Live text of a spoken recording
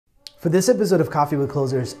For this episode of Coffee with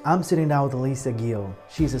Closers, I'm sitting down with Guillot.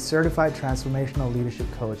 She's a certified transformational leadership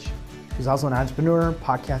coach. She's also an entrepreneur,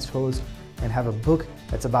 podcast host, and have a book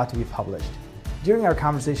that's about to be published. During our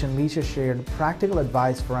conversation, Lisa shared practical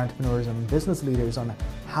advice for entrepreneurs and business leaders on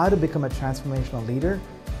how to become a transformational leader,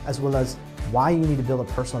 as well as why you need to build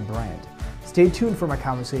a personal brand. Stay tuned for my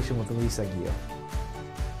conversation with Guillot.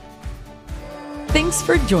 Thanks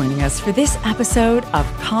for joining us for this episode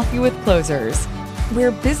of Coffee with Closers, where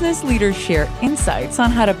business leaders share insights on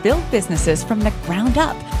how to build businesses from the ground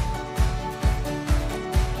up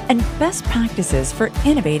and best practices for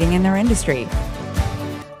innovating in their industry.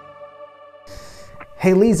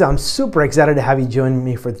 Hey Lisa, I'm super excited to have you join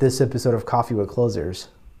me for this episode of Coffee with Closers.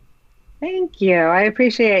 Thank you. I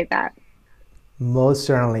appreciate that. Most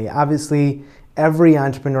certainly. Obviously, every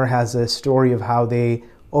entrepreneur has a story of how they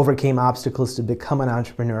overcame obstacles to become an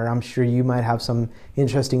entrepreneur. I'm sure you might have some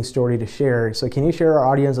interesting story to share. So can you share our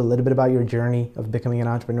audience a little bit about your journey of becoming an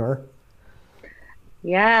entrepreneur?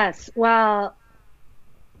 Yes. Well,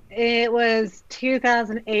 it was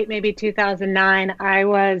 2008, maybe 2009. I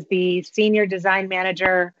was the senior design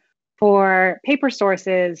manager for Paper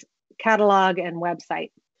Source's catalog and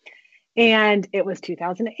website. And it was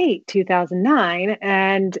 2008, 2009.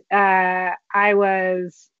 And I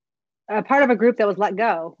was a part of a group that was let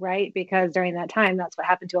go, right? Because during that time, that's what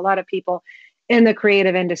happened to a lot of people in the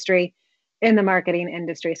creative industry, in the marketing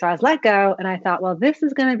industry. So I was let go and I thought, well, this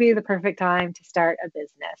is going to be the perfect time to start a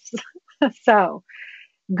business. So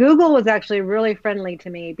Google was actually really friendly to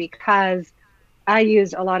me because I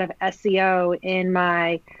used a lot of SEO in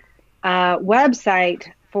my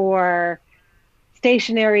website for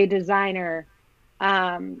stationery designer,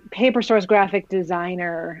 paper source graphic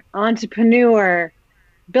designer, entrepreneur,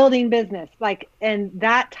 building business, and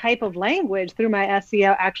that type of language through my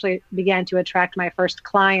SEO actually began to attract my first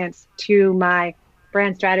clients to my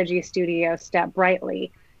brand strategy studio, Step Brightly.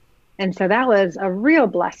 And so that was a real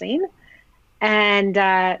blessing. And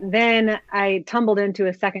then I tumbled into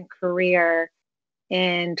a second career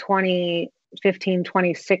in 2015,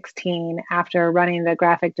 2016 after running the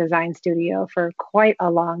graphic design studio for quite a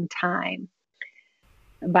long time.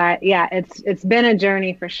 But yeah, it's been a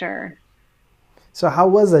journey for sure. So how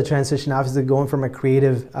was that transition, obviously going from a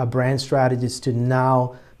creative brand strategist to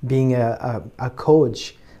now being a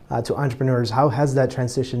coach to entrepreneurs? How has that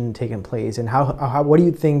transition taken place? And how what do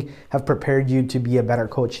you think have prepared you to be a better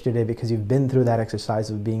coach today because you've been through that exercise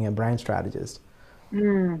of being a brand strategist?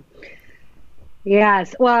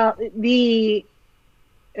 Yes. Well, it's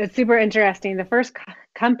super interesting. The first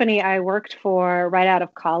company I worked for right out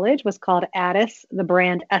of college was called Addis, the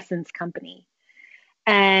brand essence company.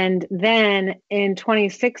 And then in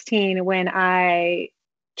 2016, when I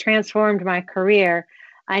transformed my career,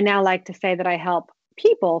 I now like to say that I help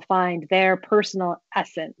people find their personal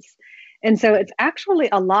essence. And so it's actually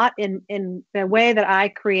a lot in the way that I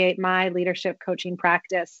create my leadership coaching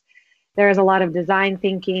practice. There is a lot of design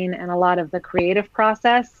thinking and a lot of the creative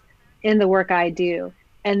process in the work I do.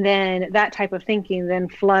 And then that type of thinking then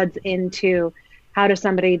floods into how does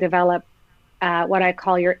somebody develop what I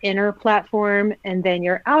call your inner platform and then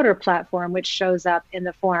your outer platform, which shows up in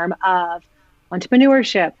the form of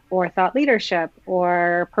entrepreneurship or thought leadership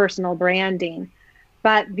or personal branding.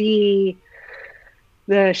 But the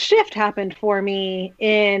shift happened for me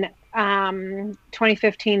in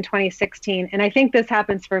 2015, 2016. And I think this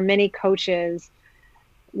happens for many coaches,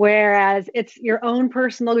 whereas it's your own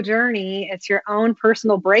personal journey, it's your own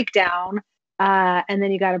personal breakdown. And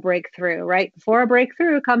then you got to break through, right? Before a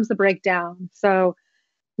breakthrough comes the breakdown. So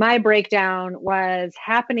my breakdown was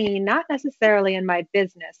happening not necessarily in my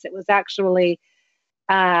business. It was actually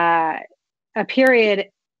a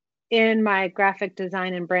period in my graphic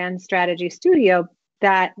design and brand strategy studio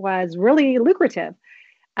that was really lucrative.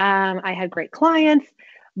 I had great clients,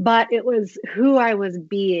 but it was who I was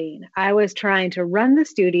being. I was trying to run the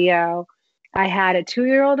studio. I had a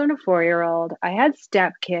 2-year-old and a 4-year-old. I had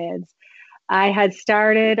stepkids. I had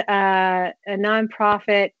started a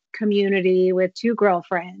nonprofit community with 2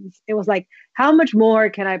 girlfriends. It was like, how much more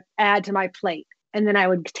can I add to my plate? And then I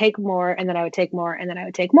would take more, and then I would take more, and then I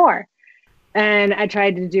would take more. And I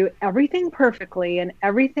tried to do everything perfectly and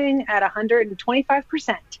everything at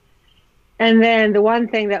 125%. And then the one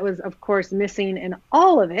thing that was, of course, missing in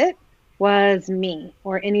all of it was me,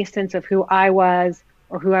 or any sense of who I was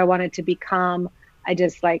or who I wanted to become. I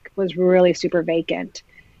just was really super vacant.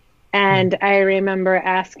 And I remember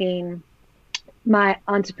asking my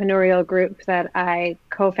entrepreneurial group that I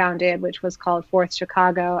co-founded, which was called Fourth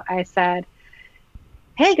Chicago. I said,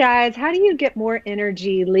 hey guys, how do you get more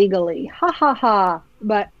energy legally? Ha ha ha.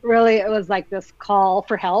 But really it was like this call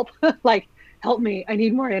for help. help me. I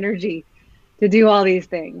need more energy to do all these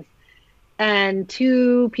things. And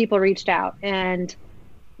two people reached out, and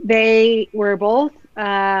they were both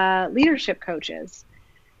leadership coaches.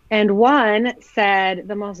 And one said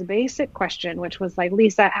the most basic question, which was like,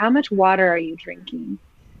 Lisa, how much water are you drinking?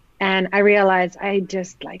 And I realized I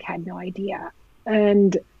just like had no idea.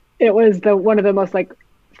 And it was one of the most like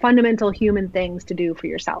fundamental human things to do for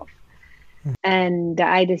yourself. And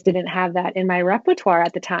I just didn't have that in my repertoire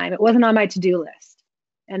at the time. It wasn't on my to-do list.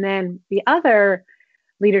 And then the other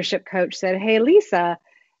leadership coach said, hey, Lisa,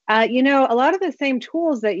 a lot of the same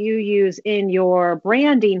tools that you use in your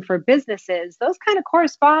branding for businesses, those kind of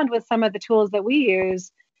correspond with some of the tools that we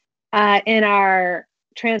use in our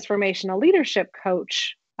transformational leadership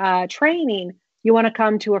coach training. You want to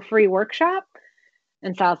come to a free workshop?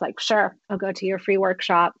 And so I was like, sure, I'll go to your free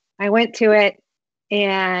workshop. I went to it,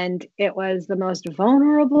 and it was the most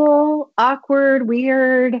vulnerable, awkward,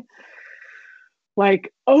 weird,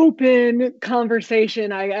 like open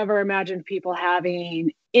conversation I ever imagined people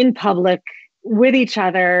having in public with each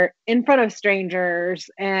other in front of strangers.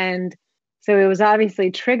 And so it was obviously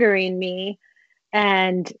triggering me.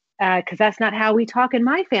 And because that's not how we talk in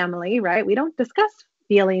my family, right? We don't discuss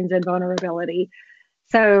feelings and vulnerability.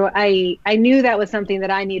 So I knew that was something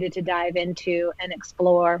that I needed to dive into and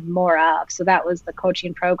explore more of. So that was the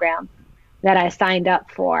coaching program that I signed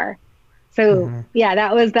up for. So yeah,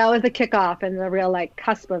 that was the kickoff and the real like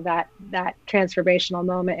cusp of that transformational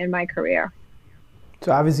moment in my career.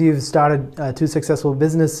 So obviously you've started two successful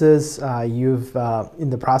businesses. You've in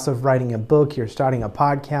the process of writing a book. You're starting a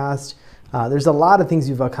podcast. There's a lot of things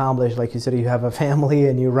you've accomplished. Like you said, you have a family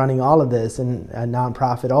and you're running all of this and a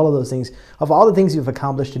nonprofit, all of those things. Of all the things you've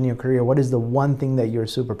accomplished in your career, what is the one thing that you're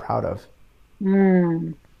super proud of?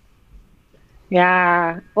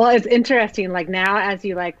 Yeah. Well, it's interesting. Like now, as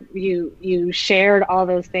you shared all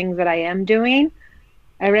those things that I am doing,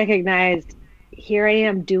 I recognized here I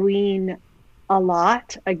am doing a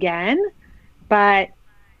lot again, but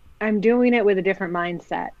I'm doing it with a different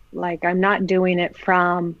mindset. Like I'm not doing it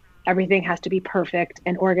from everything has to be perfect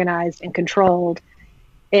and organized and controlled.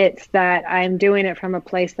 It's that I'm doing it from a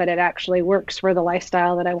place that it actually works for the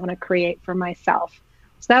lifestyle that I want to create for myself.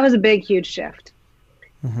 So that was a big, huge shift.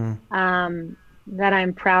 That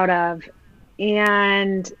I'm proud of.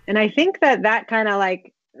 And I think that kind of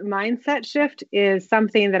like mindset shift is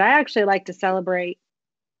something that I actually like to celebrate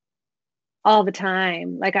all the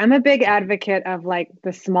time. Like I'm a big advocate of like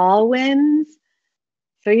the small wins.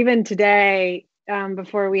 So even today,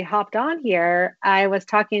 before we hopped on here, I was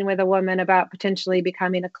talking with a woman about potentially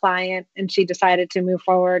becoming a client, and she decided to move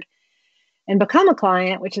forward and become a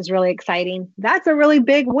client, which is really exciting. That's a really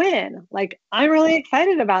big win. Like I'm really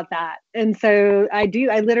excited about that. And so I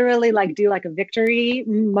literally like do like a victory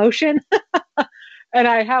motion and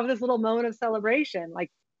I have this little moment of celebration.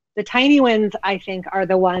 Like the tiny wins, I think, are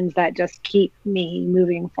the ones that just keep me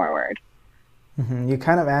moving forward. You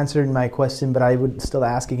kind of answered my question, but I would still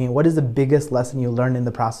ask again, what is the biggest lesson you learned in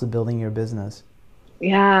the process of building your business?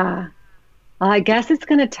 Yeah. Well, I guess it's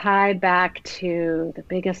going to tie back to the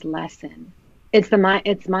biggest lesson. It's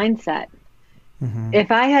mindset. If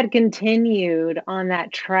I had continued on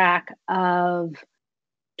that track of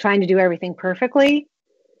trying to do everything perfectly,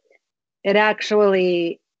 it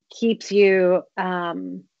actually keeps you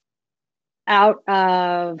out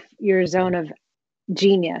of your zone of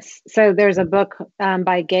genius. So there's a book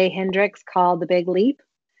by Gay Hendricks called The Big Leap.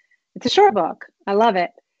 It's a short book. I love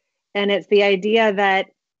it. And it's the idea that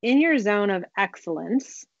in your zone of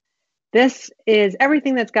excellence, this is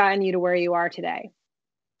everything that's gotten you to where you are today.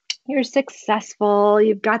 You're successful.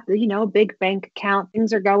 You've got the, big bank account.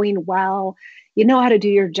 Things are going well. You know how to do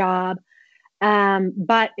your job.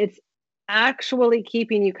 But it's actually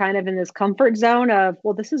keeping you kind of in this comfort zone of,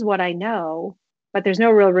 well, this is what I know, but there's no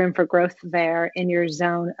real room for growth there in your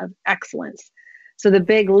zone of excellence. So the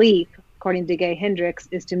big leap, according to Gay Hendricks,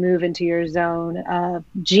 is to move into your zone of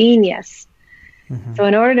genius. So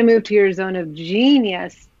in order to move to your zone of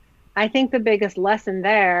genius, I think the biggest lesson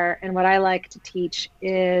there, and what I like to teach,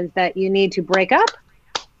 is that you need to break up,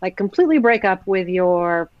 like completely break up with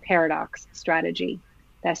your paradox strategy,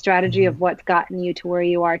 that strategy of what's gotten you to where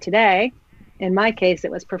you are today. In my case,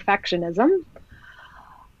 it was perfectionism.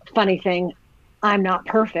 Funny thing, I'm not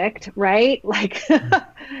perfect, right? Like,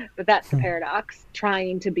 but that's the paradox,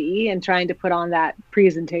 trying to be and trying to put on that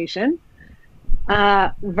presentation.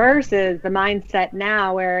 Versus the mindset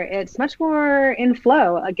now where it's much more in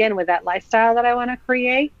flow, again, with that lifestyle that I want to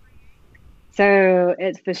create. So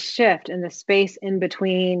it's the shift in the space in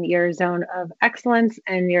between your zone of excellence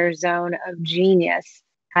and your zone of genius.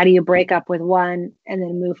 How do you break up with one and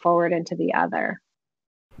then move forward into the other?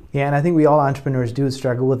 Yeah, and I think we all entrepreneurs do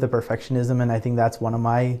struggle with the perfectionism, and I think that's one of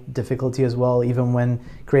my difficulty as well. Even when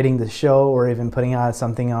creating the show or even putting out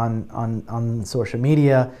something on social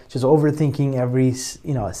media, just overthinking every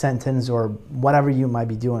sentence or whatever you might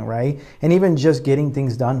be doing, right? And even just getting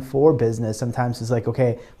things done for business, sometimes it's like, okay,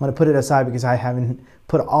 I'm going to put it aside because I haven't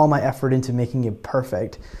put all my effort into making it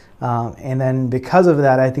perfect. And then because of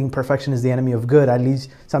that, I think perfection is the enemy of good. At least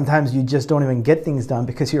sometimes you just don't even get things done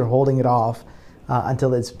because you're holding it off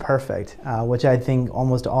until it's perfect, which I think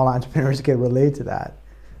almost all entrepreneurs can relate to that.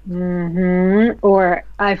 Or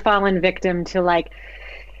I've fallen victim to like,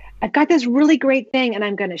 I've got this really great thing and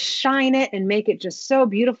I'm going to shine it and make it just so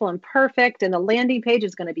beautiful and perfect. And the landing page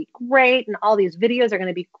is going to be great. And all these videos are going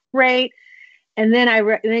to be great. And then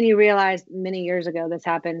then you realize many years ago, this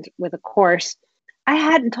happened with a course. I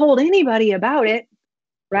hadn't told anybody about it,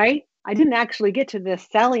 right? I didn't actually get to the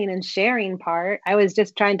selling and sharing part. I was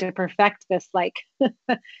just trying to perfect this like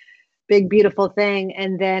big, beautiful thing.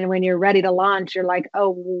 And then when you're ready to launch, you're like,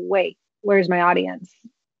 oh, wait, where's my audience?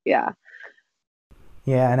 Yeah.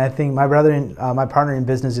 Yeah, and I think my partner in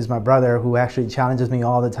business is my brother, who actually challenges me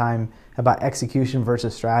all the time about execution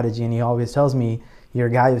versus strategy. And he always tells me, you're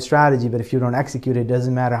a guy of strategy, but if you don't execute it,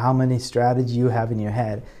 doesn't matter how many strategy you have in your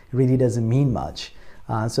head. It really doesn't mean much.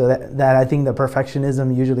 So that I think the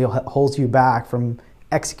perfectionism usually holds you back from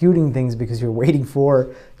executing things because you're waiting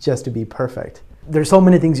for just to be perfect. There's so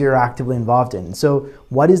many things you're actively involved in. So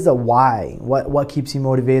what is the why? What keeps you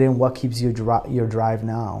motivated and what keeps you your drive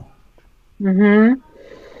now?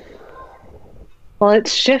 Well,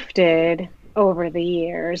 it's shifted over the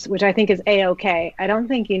years, which I think is a-okay. I don't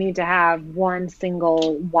think you need to have one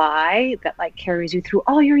single why that like carries you through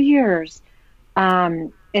all your years.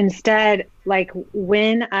 Instead, like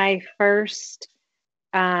when I first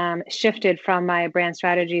shifted from my brand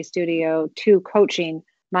strategy studio to coaching,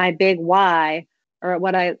 my big why, or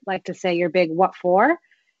what I like to say, your big what for,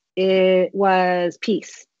 it was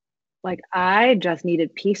peace. Like I just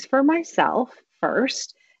needed peace for myself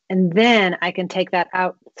first, and then I can take that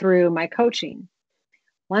out through my coaching.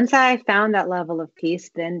 Once I found that level of peace,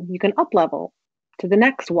 then you can up level to the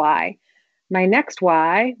next why. My next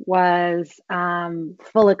why was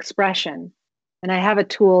full expression. And I have a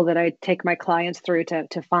tool that I take my clients through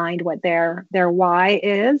to find what their why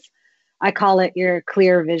is. I call it your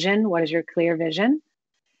clear vision. What is your clear vision?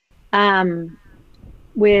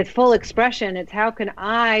 With full expression, it's how can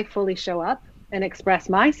I fully show up and express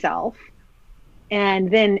myself,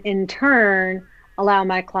 and then in turn allow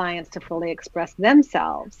my clients to fully express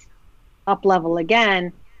themselves, up level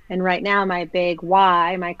again. And right now, my big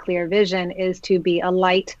why, my clear vision is to be a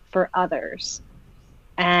light for others.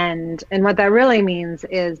 And what that really means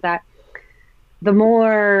is that the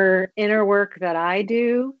more inner work that I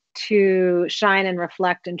do to shine and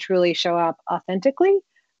reflect and truly show up authentically,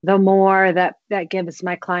 the more that gives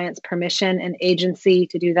my clients permission and agency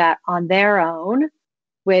to do that on their own,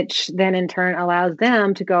 which then in turn allows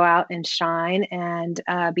them to go out and shine and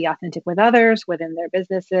be authentic with others within their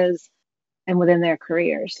businesses and within their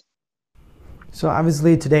careers. So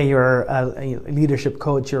obviously today you're a leadership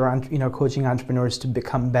coach. You're coaching entrepreneurs to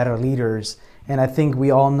become better leaders. And I think we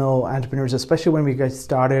all know entrepreneurs, especially when we get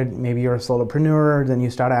started. Maybe you're a solopreneur, then you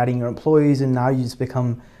start adding your employees, and now you just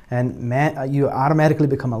become you automatically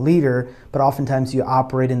become a leader. But oftentimes you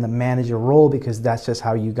operate in the manager role because that's just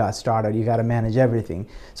how you got started. You got to manage everything.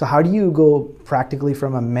 So how do you go practically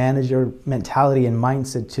from a manager mentality and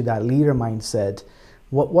mindset to that leader mindset?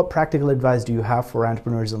 What practical advice do you have for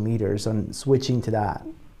entrepreneurs and leaders on switching to that?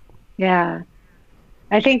 Yeah,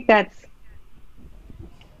 I think that's,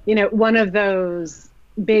 one of those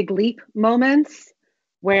big leap moments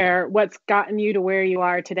where what's gotten you to where you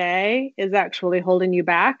are today is actually holding you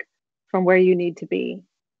back from where you need to be.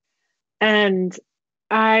 And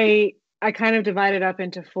I kind of divide it up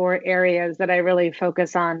into 4 areas that I really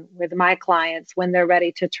focus on with my clients when they're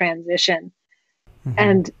ready to transition.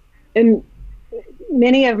 And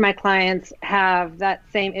many of my clients have that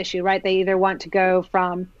same issue, right? They either want to go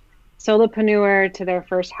from solopreneur to their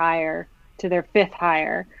first hire, to their 5th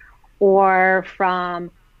hire, or from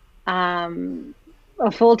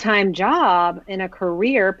a full-time job in a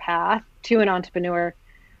career path to an entrepreneur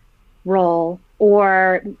role.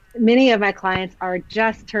 Or many of my clients are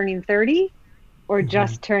just turning 30 or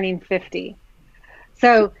just turning 50.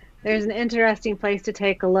 So there's an interesting place to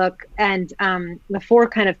take a look. And the 4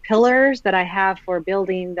 kind of pillars that I have for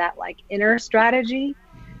building that like inner strategy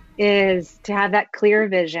is to have that clear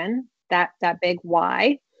vision, that big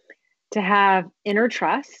why, to have inner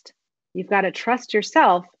trust. You've got to trust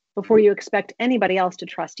yourself before you expect anybody else to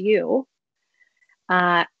trust you.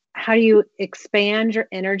 How do you expand your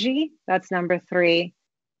energy? That's number 3.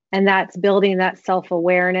 And that's building that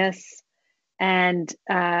self-awareness and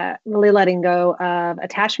really letting go of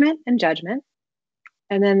attachment and judgment.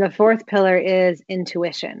 And then the fourth pillar is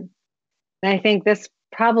intuition. And I think this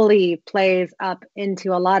probably plays up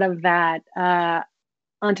into a lot of that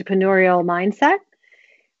entrepreneurial mindset.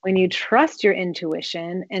 When you trust your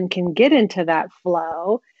intuition and can get into that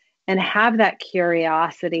flow and have that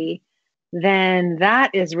curiosity, then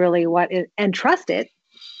that is really what is, and trust it,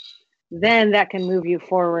 then that can move you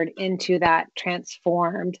forward into that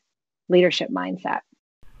transformed leadership mindset.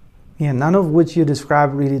 Yeah, none of which you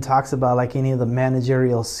described really talks about like any of the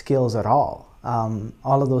managerial skills at all.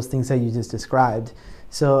 All of those things that you just described.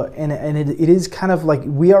 So, and it is kind of like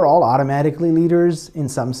we are all automatically leaders in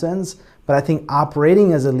some sense, but I think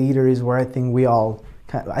operating as a leader is where I think we all,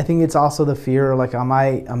 I think it's also the fear, like, am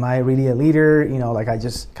I really a leader? You know, like I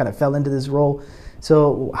just kind of fell into this role.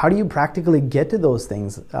 So how do you practically get to those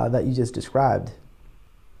things that you just described?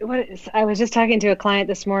 I was just talking to a client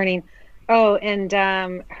this morning. Oh, and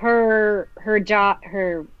her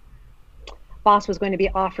boss was going to be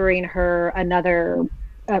offering her another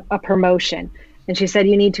a promotion, and she said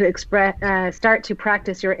you need to start to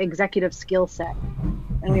practice your executive skill set.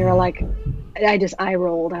 And we were like, I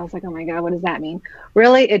rolled. I was like, oh my God, what does that mean?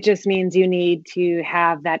 Really, it just means you need to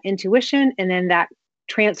have that intuition, and then that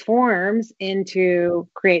transforms into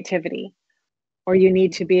creativity. Or you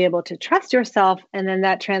need to be able to trust yourself, and then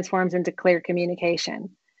that transforms into clear communication.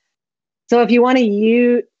 So if you want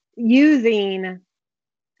to using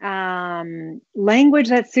language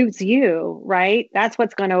that suits you, right? That's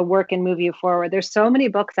what's going to work and move you forward. There's so many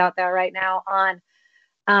books out there right now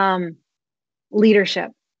on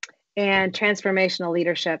leadership and transformational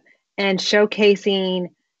leadership and showcasing,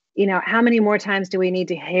 you know, how many more times do we need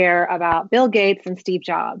to hear about Bill Gates and Steve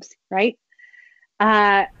Jobs, right?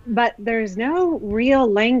 But there's no real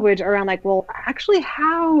language around like, well, actually,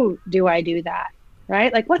 how do I do that?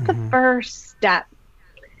 Right? Like, what's the first step?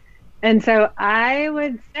 And so I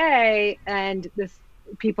would say, and this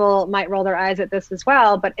people might roll their eyes at this as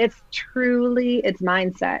well, but it's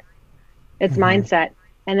mindset. It's mindset.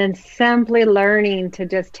 And then simply learning to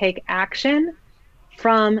just take action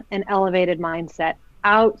from an elevated mindset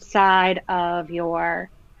outside of your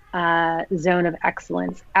zone of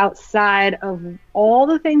excellence, outside of all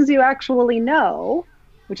the things you actually know,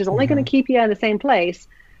 which is only going to keep you in the same place,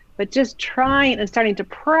 but just trying and starting to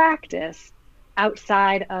practice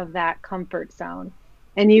outside of that comfort zone.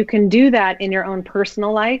 And you can do that in your own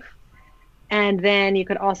personal life. And then you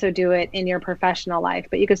could also do it in your professional life,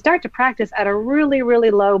 but you could start to practice at a really,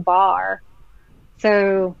 really low bar.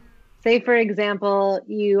 So say, for example,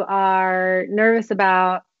 you are nervous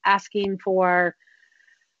about asking for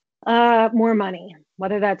more money,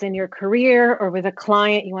 whether that's in your career or with a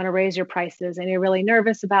client. You want to raise your prices and you're really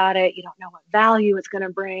nervous about it. You don't know what value it's going to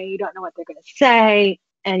bring. You don't know what they're going to say.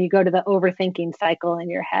 And you go to the overthinking cycle in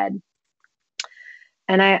your head.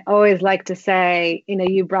 And I always like to say, you know,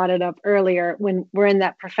 you brought it up earlier, when we're in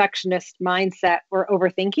that perfectionist mindset, we're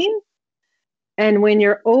overthinking. And when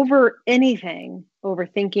you're over anything,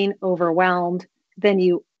 overthinking, overwhelmed, then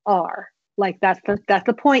you are. Like that's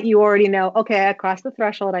the point. You already know, okay, I crossed the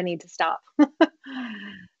threshold, I need to stop.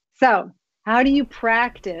 So how do you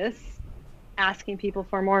practice asking people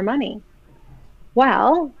for more money?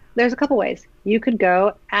 Well, there's a couple ways. You could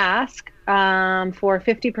go ask for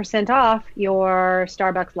 50% off your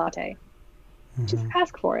Starbucks latte. Just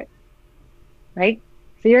ask for it, right?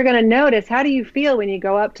 So you're going to notice, how do you feel when you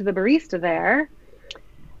go up to the barista there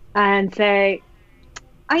and say,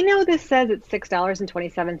 I know this says it's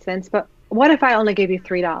 $6.27, but what if I only gave you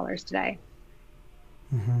 $3 today?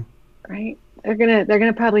 Right? They're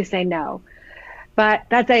gonna probably say no, but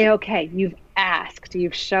that's okay. You've asked,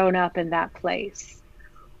 you've shown up in that place.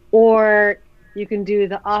 Or you can do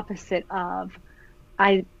the opposite of,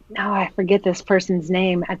 I forget this person's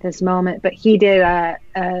name at this moment, but he did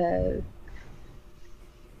a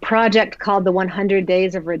project called the 100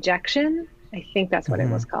 Days of Rejection. I think that's what it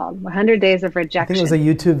was called, 100 Days of Rejection. I think it was a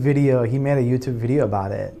YouTube video. He made a YouTube video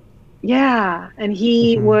about it. Yeah, and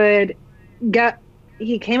he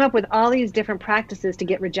he came up with all these different practices to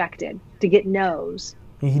get rejected, to get no's.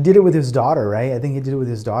 He did it with his daughter, right? I think he did it with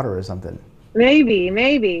his daughter or something.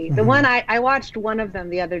 Maybe. The one I watched one of them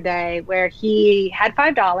the other day where he had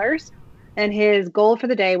 $5 and his goal for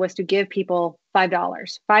the day was to give people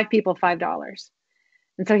 $5, 5 people $5.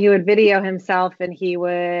 And so he would video himself and he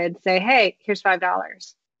would say, hey, here's $5.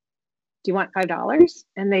 Do you want $5?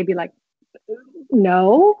 And they'd be like,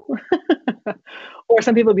 no. Or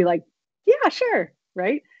some people would be like, yeah, sure.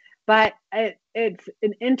 Right. But it's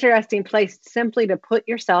an interesting place simply to put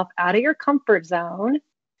yourself out of your comfort zone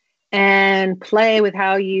and play with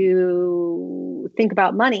how you think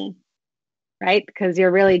about money, right? Because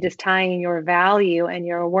you're really just tying your value and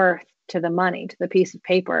your worth to the money, to the piece of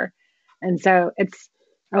paper. And so it's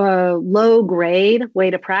a low grade way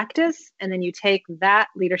to practice. And then you take that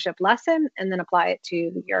leadership lesson and then apply it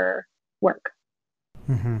to your work.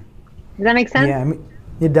 Mm-hmm. Does that make sense? Yeah, I mean,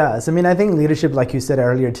 it does. I mean, I think leadership, like you said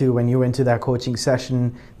earlier too, when you went to that coaching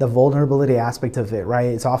session, the vulnerability aspect of it, right?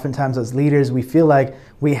 It's oftentimes as leaders, we feel like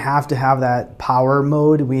we have to have that power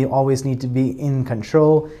mode. We always need to be in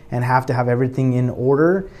control and have to have everything in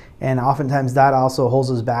order. And oftentimes that also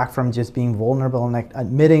holds us back from just being vulnerable and like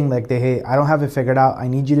admitting like, hey, I don't have it figured out. I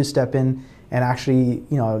need you to step in and actually,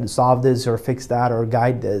 solve this or fix that or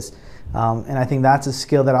guide this. And I think that's a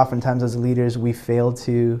skill that oftentimes as leaders, we fail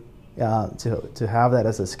to have that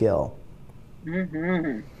as a skill.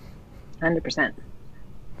 100%.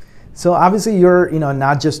 So obviously you're,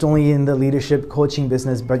 not just only in the leadership coaching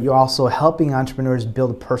business, but you're also helping entrepreneurs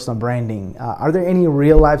build personal branding. Are there any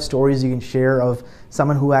real life stories you can share of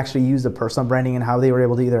someone who actually used the personal branding and how they were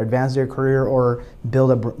able to either advance their career or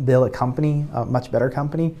build a company, a much better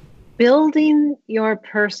company? Building your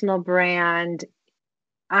personal brand.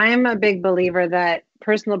 I'm a big believer that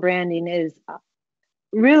personal branding is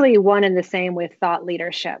really one and the same with thought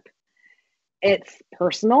leadership. It's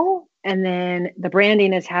personal, and then the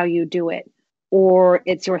branding is how you do it, or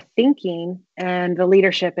it's your thinking and the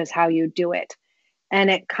leadership is how you do it. And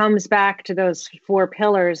it comes back to those 4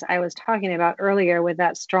 pillars I was talking about earlier with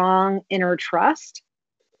that strong inner trust.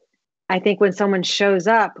 I think when someone shows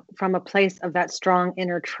up from a place of that strong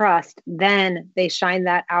inner trust, then they shine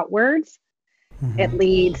that outwards. Mm-hmm. It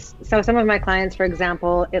leads, so some of my clients, for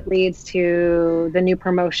example, it leads to the new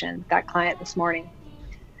promotion, that client this morning,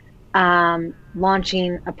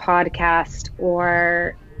 launching a podcast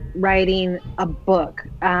or writing a book.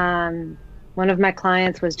 One of my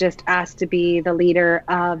clients was just asked to be the leader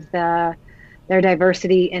of their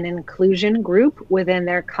diversity and inclusion group within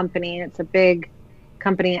their company. It's a big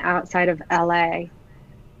company outside of LA.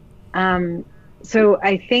 So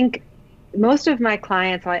I think most of my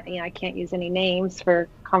clients, I can't use any names for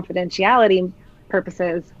confidentiality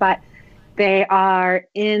purposes, but they are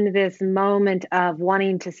in this moment of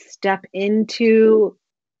wanting to step into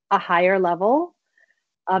a higher level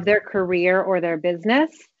of their career or their business.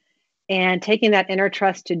 And taking that inner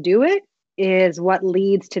trust to do it is what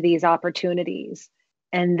leads to these opportunities.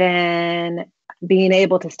 And then being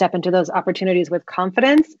able to step into those opportunities with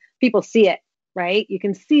confidence, people see it, right? You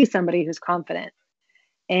can see somebody who's confident.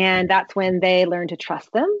 And that's when they learn to trust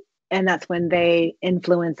them. And that's when they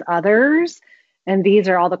influence others. And these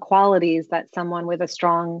are all the qualities that someone with a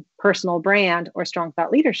strong personal brand or strong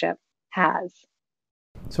thought leadership has.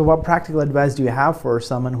 So what practical advice do you have for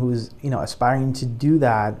someone who's, aspiring to do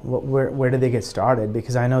that? Where do they get started?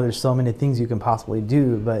 Because I know there's so many things you can possibly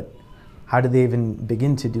do, but how do they even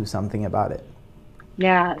begin to do something about it?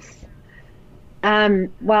 Yes.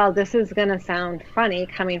 Well, this is going to sound funny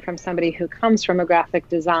coming from somebody who comes from a graphic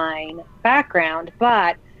design background,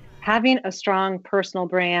 but having a strong personal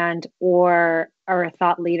brand or a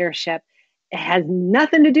thought leadership, it has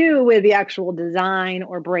nothing to do with the actual design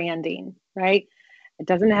or branding, right? It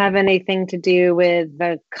doesn't have anything to do with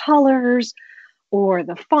the colors or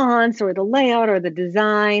the fonts or the layout or the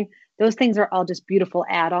design. Those things are all just beautiful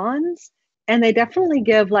add-ons. And they definitely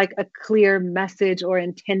give like a clear message or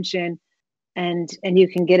intention, and you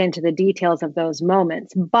can get into the details of those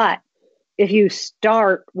moments. But if you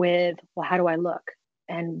start with, well, how do I look?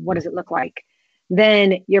 And what does it look like?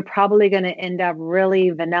 Then you're probably going to end up really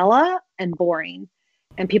vanilla and boring.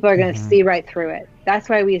 And people are going to see right through it. That's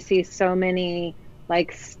why we see so many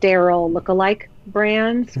like sterile lookalike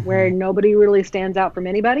brands where nobody really stands out from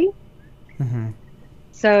anybody.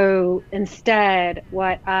 So instead,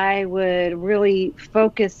 what I would really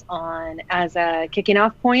focus on as a kicking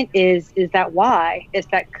off point is that why. It's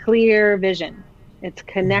that clear vision. It's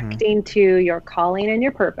connecting to your calling and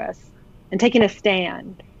your purpose and taking a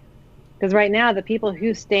stand. Because right now, the people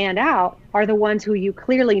who stand out are the ones who you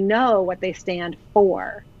clearly know what they stand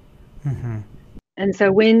for. And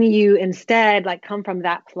so when you instead like come from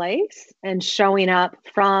that place and showing up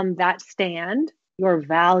from that stand, your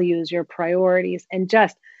values, your priorities, and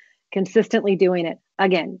just consistently doing it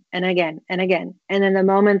again and again and again. And then the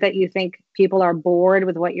moment that you think people are bored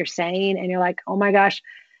with what you're saying and you're like, oh my gosh,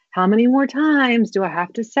 how many more times do I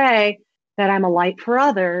have to say that I'm a light for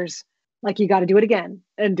others? Like you got to do it again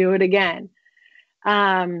and do it again.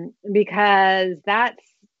 Because that's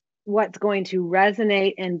what's going to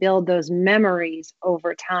resonate and build those memories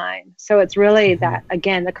over time. So it's really that,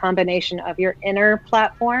 again, the combination of your inner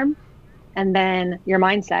platform and then your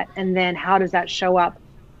mindset. And then how does that show up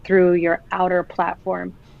through your outer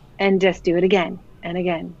platform, and just do it again and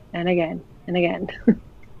again and again and again.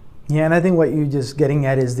 Yeah, and I think what you're just getting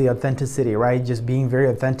at is the authenticity, right? Just being very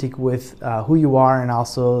authentic with who you are, and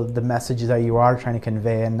also the message that you are trying to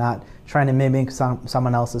convey, and not trying to mimic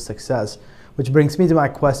someone else's success. Which brings me to my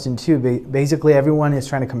question too. Basically, everyone is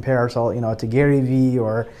trying to compare ourselves, to Gary Vee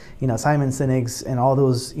or Simon Sinek's and all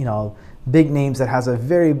those big names that has a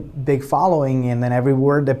very big following, and then every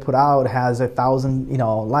word they put out has 1,000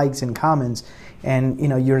 likes and comments, and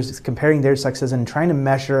you're just comparing their success and trying to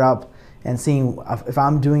measure up and seeing if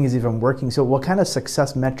I'm doing is even working. So what kind of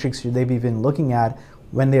success metrics should they be even looking at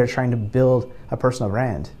when they're trying to build a personal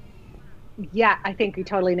brand? Yeah, I think you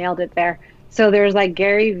totally nailed it there. So there's like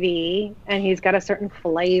Gary Vee, and he's got a certain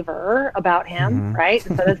flavor about him, right?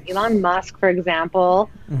 And so does Elon Musk, for example.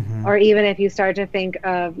 Or even if you start to think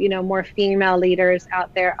of, more female leaders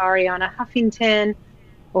out there, Ariana Huffington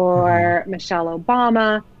or Michelle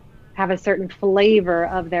Obama have a certain flavor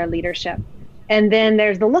of their leadership. And then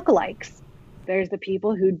there's the lookalikes. There's the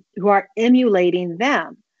people who are emulating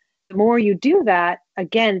them. The more you do that,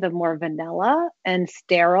 again, the more vanilla and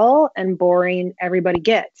sterile and boring everybody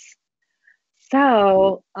gets.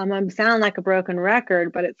 So I'm sound like a broken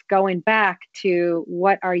record, but it's going back to,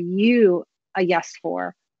 what are you a yes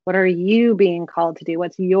for? What are you being called to do?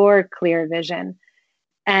 What's your clear vision?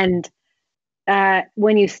 And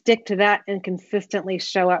when you stick to that and consistently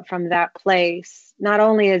show up from that place, not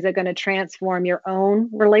only is it going to transform your own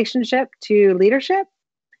relationship to leadership,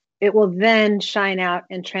 it will then shine out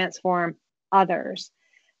and transform others.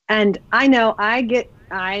 And I know I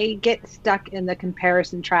get stuck in the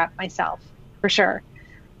comparison trap myself, for sure.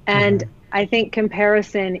 And I think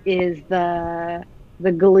comparison is the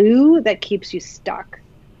glue that keeps you stuck.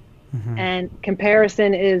 And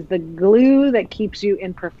comparison is the glue that keeps you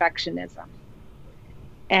in perfectionism.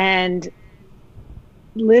 And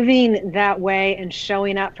living that way and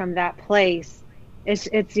showing up from that place,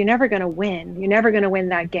 it's you're never going to win. You're never going to win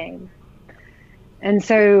that game. And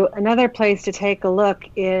so another place to take a look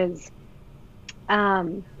is,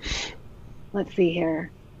 let's see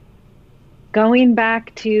here. Going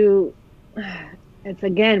back to, it's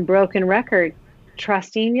again, broken record,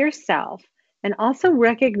 trusting yourself, and also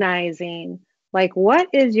recognizing, like, what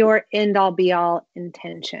is your end all be all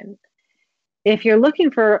intention? If you're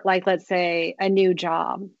looking for, like, let's say a new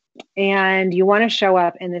job, and you want to show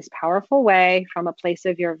up in this powerful way from a place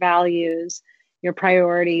of your values, your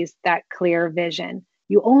priorities, that clear vision,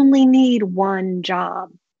 you only need one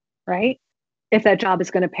job, right? If that job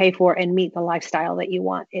is going to pay for and meet the lifestyle that you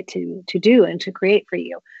want it to do and to create for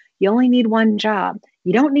you. You only need one job.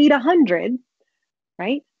 You don't need 100,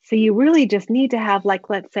 right? So you really just need to have, like,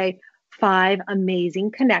 let's say 5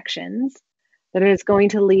 amazing connections that is going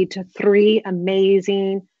to lead to 3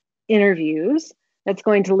 amazing interviews. That's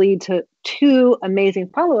going to lead to 2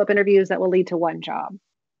 amazing follow-up interviews that will lead to 1 job.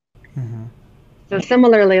 So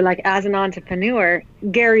similarly, like, as an entrepreneur,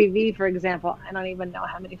 Gary Vee, for example, I don't even know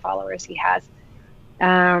how many followers he has.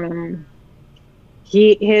 I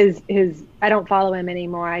don't follow him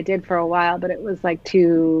anymore. I did for a while, but it was like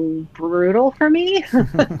too brutal for me.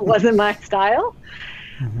 It wasn't my style.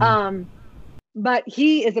 But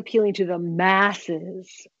he is appealing to the masses,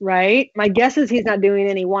 right? My guess is he's not doing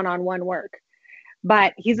any one-on-one work,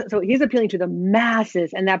 but he's appealing to the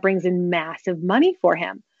masses, and that brings in massive money for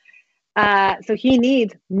him. So he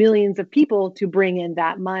needs millions of people to bring in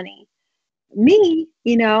that money. Me,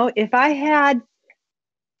 if I had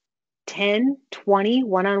 10, 20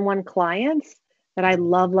 one-on-one clients that I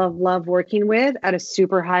love working with at a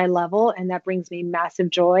super high level, and that brings me massive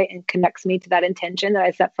joy and connects me to that intention that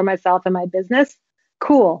I set for myself and my business,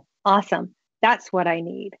 cool, awesome. That's what I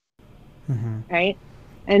need, right?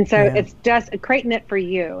 And so it's just creating it for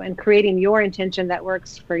you and creating your intention that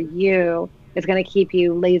works for you is going to keep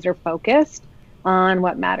you laser focused on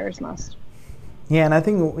what matters most. Yeah, and I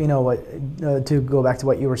think, to go back to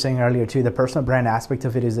what you were saying earlier too, the personal brand aspect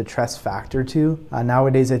of it is a trust factor too.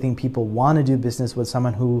 Nowadays, I think people want to do business with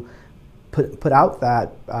someone who put out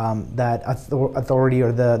that authority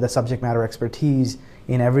or the subject matter expertise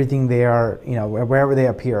in everything they are, wherever they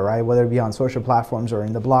appear, right? Whether it be on social platforms or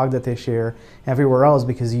in the blog that they share, everywhere else,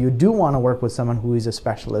 because you do want to work with someone who is a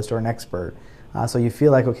specialist or an expert. So you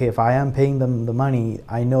feel like, okay, if I am paying them the money,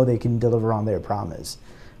 I know they can deliver on their promise.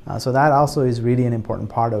 So that also is really an important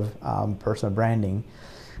part of personal branding.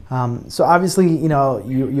 So obviously,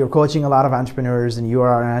 you're coaching a lot of entrepreneurs, and you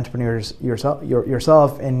are an entrepreneur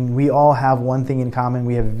yourself, and we all have one thing in common: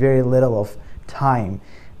 we have very little of time.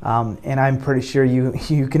 And I'm pretty sure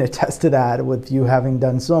you can attest to that with you having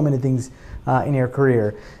done so many things in your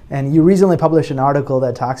career. And you recently published an article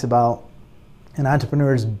that talks about an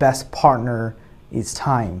entrepreneur's best partner is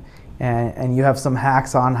time. And you have some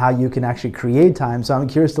hacks on how you can actually create time. So I'm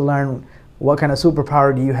curious to learn, what kind of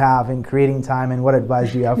superpower do you have in creating time, and what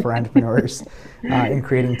advice do you have for entrepreneurs in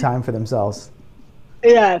creating time for themselves?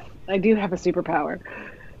 Yes, I do have a superpower.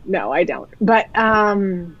 No, I don't. But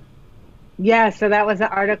yeah, so that was an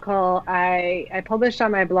article I published on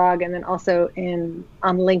my blog, and then also on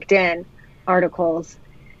LinkedIn articles.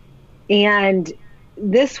 And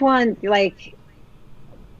this one, like,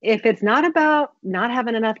 if it's not about not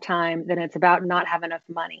having enough time, then it's about not having enough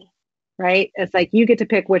money, right? It's like you get to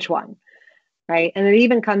pick which one, right? And it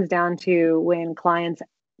even comes down to when clients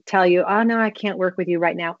tell you, oh, no, I can't work with you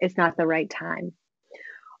right now. It's not the right time.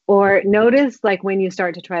 Or notice, like, when you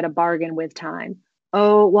start to try to bargain with time.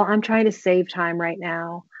 Oh, well, I'm trying to save time right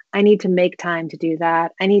now. I need to make time to do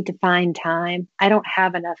that. I need to find time. I don't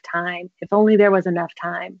have enough time. If only there was enough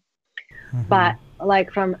time. Mm-hmm. But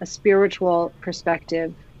like, from a spiritual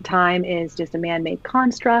perspective, time is just a man-made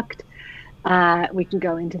construct. We can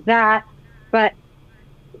go into that. But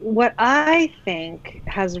what I think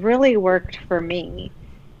has really worked for me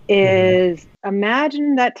is,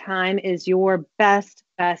 imagine that time is your best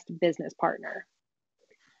business partner,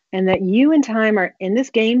 and that you and time are in this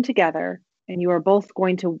game together, and you are both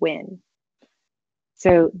going to win.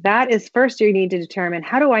 So that is, first you need to determine,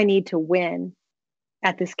 how do I need to win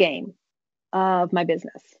at this game of my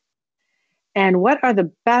business? And what are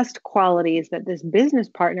the best qualities that this business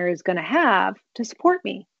partner is going to have to support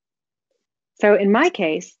me? So in my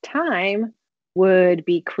case, time would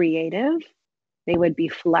be creative. They would be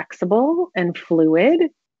flexible and fluid.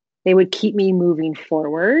 They would keep me moving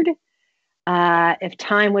forward. If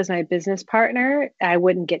time was my business partner, I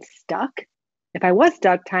wouldn't get stuck. If I was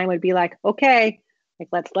stuck, time would be like, okay, like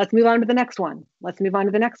let's move on to the next one. Let's move on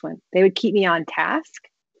to the next one. They would keep me on task.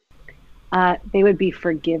 They would be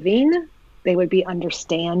forgiving. They would be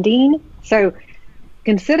understanding. So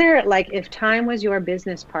consider, like, if time was your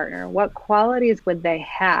business partner, what qualities would they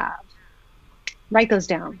have? Write those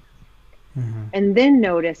down. Mm-hmm. And then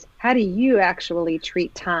notice, how do you actually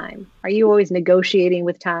treat time? Are you always negotiating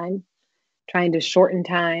with time, trying to shorten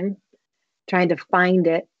time, trying to find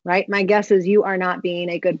it, right? My guess is you are not being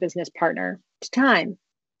a good business partner to time.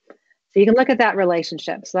 So you can look at that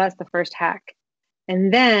relationship. So that's the first hack.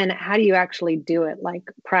 And then how do you actually do it? Like,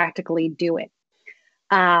 practically do it.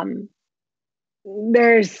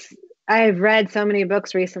 I've read so many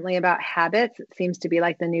books recently about habits. It seems to be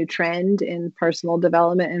like the new trend in personal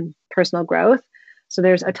development and personal growth. So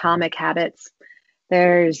there's atomic habits.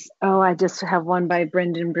 I just have one by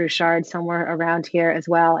Brendan Burchard somewhere around here as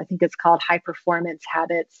well. I think it's called High Performance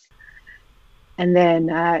Habits. And then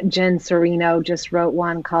Jen Serino just wrote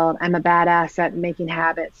one called I'm a Badass at Making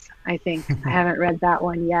Habits. I think I haven't read that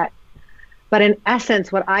one yet. But in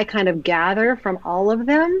essence, what I kind of gather from all of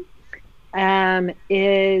them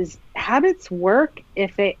is habits work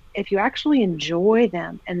if you actually enjoy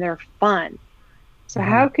them and they're fun. So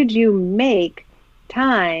how could you make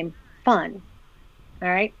time fun? All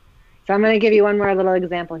right. So I'm going to give you one more little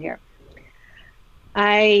example here.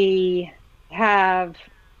 I have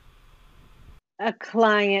a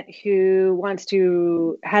client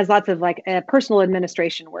who has lots of like personal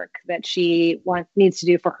administration work that she needs to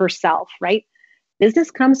do for herself, right? Business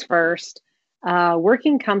comes first.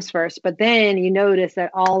 Working comes first, but then you notice that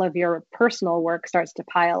all of your personal work starts to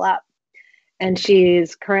pile up. And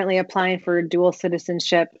she's currently applying for dual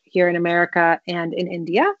citizenship here in America and in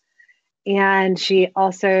India. And she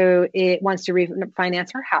also wants to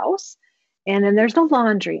refinance her house. And then there's the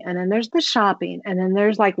laundry, and then there's the shopping, and then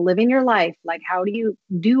there's like living your life. Like, how do you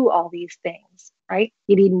do all these things, right?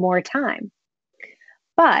 You need more time.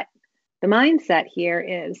 But the mindset here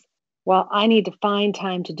is, well, I need to find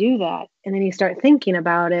time to do that. And then you start thinking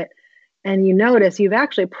about it, and you notice you've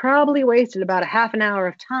actually probably wasted about a half an hour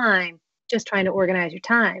of time just trying to organize your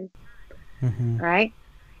time. Right?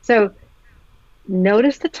 So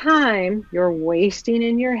notice the time you're wasting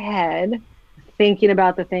in your head thinking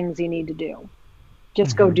about the things you need to do.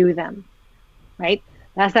 Just go do them, right?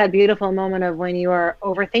 That's that beautiful moment of when you are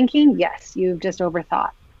overthinking. Yes, you've just overthought.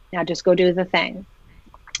 Now just go do the thing.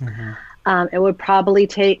 It would probably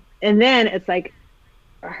take, and then it's like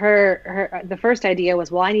the first idea was,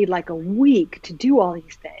 well, I need like a week to do all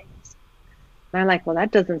these things. And I'm like, well, that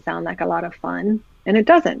doesn't sound like a lot of fun. And it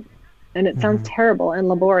doesn't. And it sounds terrible and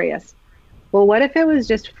laborious. Well, what if it was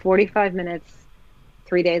just 45 minutes,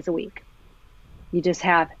 3 days a week? You just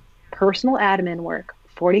have personal admin work,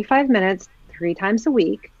 45 minutes, 3 times a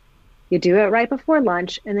week. You do it right before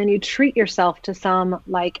lunch, and then you treat yourself to some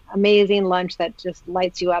like amazing lunch that just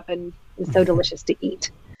lights you up and is so delicious to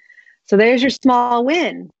eat. So there's your small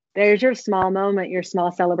win. There's your small moment, your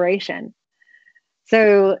small celebration.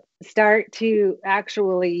 So start to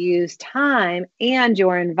actually use time and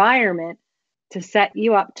your environment to set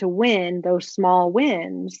you up to win those small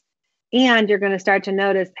wins. And you're going to start to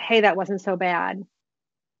notice, hey, that wasn't so bad.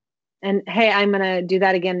 And hey, I'm going to do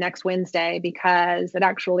that again next Wednesday because it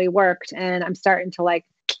actually worked. And I'm starting to like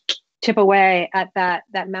chip away at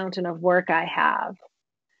that mountain of work I have.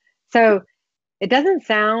 So it doesn't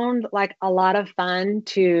sound like a lot of fun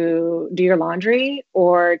to do your laundry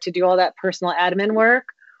or to do all that personal admin work,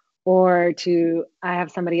 or I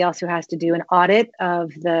have somebody else who has to do an audit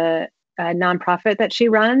of the nonprofit that she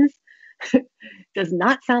runs. Does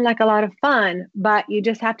not sound like a lot of fun, but you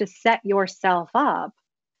just have to set yourself up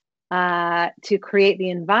to create the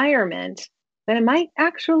environment that it might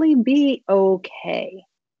actually be okay,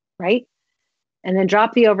 right? And then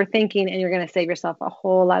drop the overthinking, and you're going to save yourself a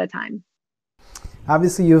whole lot of time.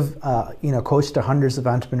 Obviously, you've coached hundreds of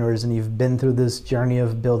entrepreneurs, and you've been through this journey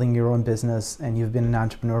of building your own business, and you've been an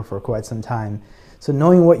entrepreneur for quite some time. So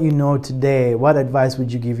knowing what you know today, what advice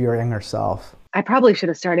would you give your younger self? I probably should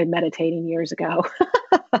have started meditating years ago.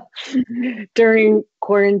 During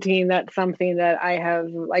quarantine, that's something that I have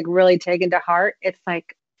like really taken to heart. It's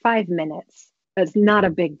like 5 minutes. It's not a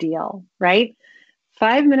big deal, right?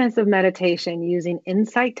 5 minutes of meditation using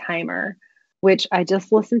Insight Timer, which I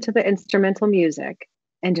just listen to the instrumental music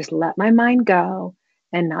and just let my mind go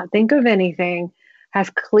and not think of anything, has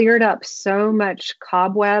cleared up so much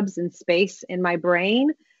cobwebs and space in my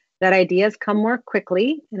brain that ideas come more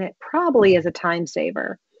quickly, and it probably is a time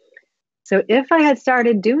saver. So if I had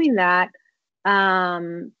started doing that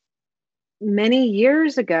many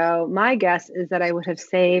years ago, my guess is that I would have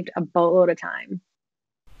saved a boatload of time.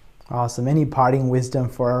 Awesome. Any parting wisdom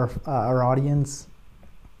for our audience?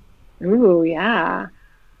 Ooh, yeah.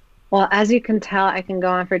 Well, as you can tell, I can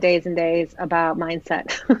go on for days and days about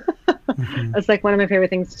mindset. Mm-hmm. That's like one of my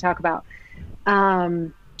favorite things to talk about.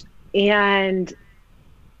 And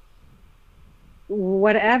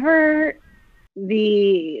whatever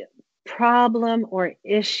the problem or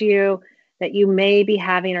issue that you may be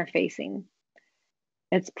having or facing,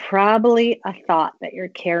 it's probably a thought that you're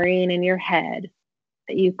carrying in your head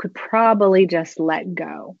that you could probably just let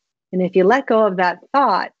go. And if you let go of that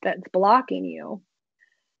thought that's blocking you,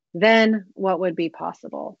 then what would be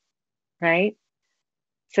possible, right?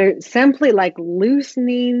 So simply like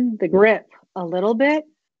loosening the grip a little bit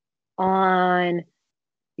on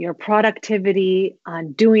your productivity,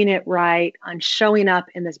 on doing it right, on showing up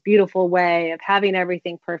in this beautiful way of having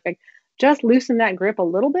everything perfect, just loosen that grip a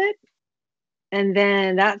little bit. And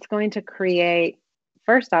then that's going to create,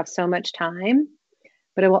 first off, so much time,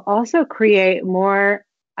 but it will also create more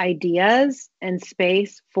ideas and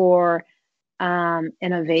space for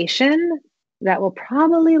innovation that will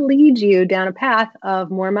probably lead you down a path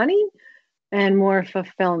of more money and more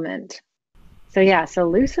fulfillment. So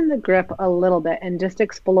loosen the grip a little bit and just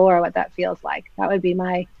explore what that feels like. That would be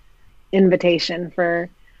my invitation for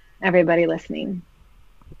everybody listening.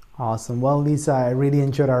 Awesome. Well, Lisa, I really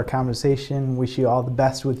enjoyed our conversation. Wish you all the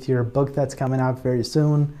best with your book that's coming out very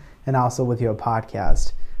soon, and also with your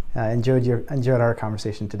podcast. Enjoyed our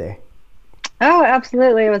conversation today. Oh,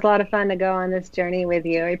 absolutely. It was a lot of fun to go on this journey with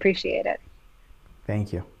you. I appreciate it.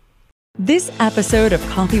 Thank you. This episode of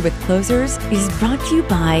Coffee with Closers is brought to you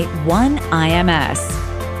by One IMS,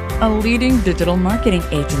 a leading digital marketing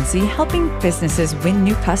agency helping businesses win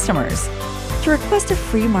new customers. To request a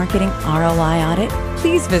free marketing ROI audit,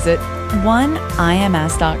 please visit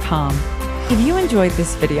oneims.com. If you enjoyed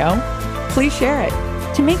this video, please share it.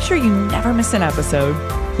 To make sure you never miss an episode,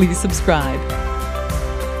 please subscribe.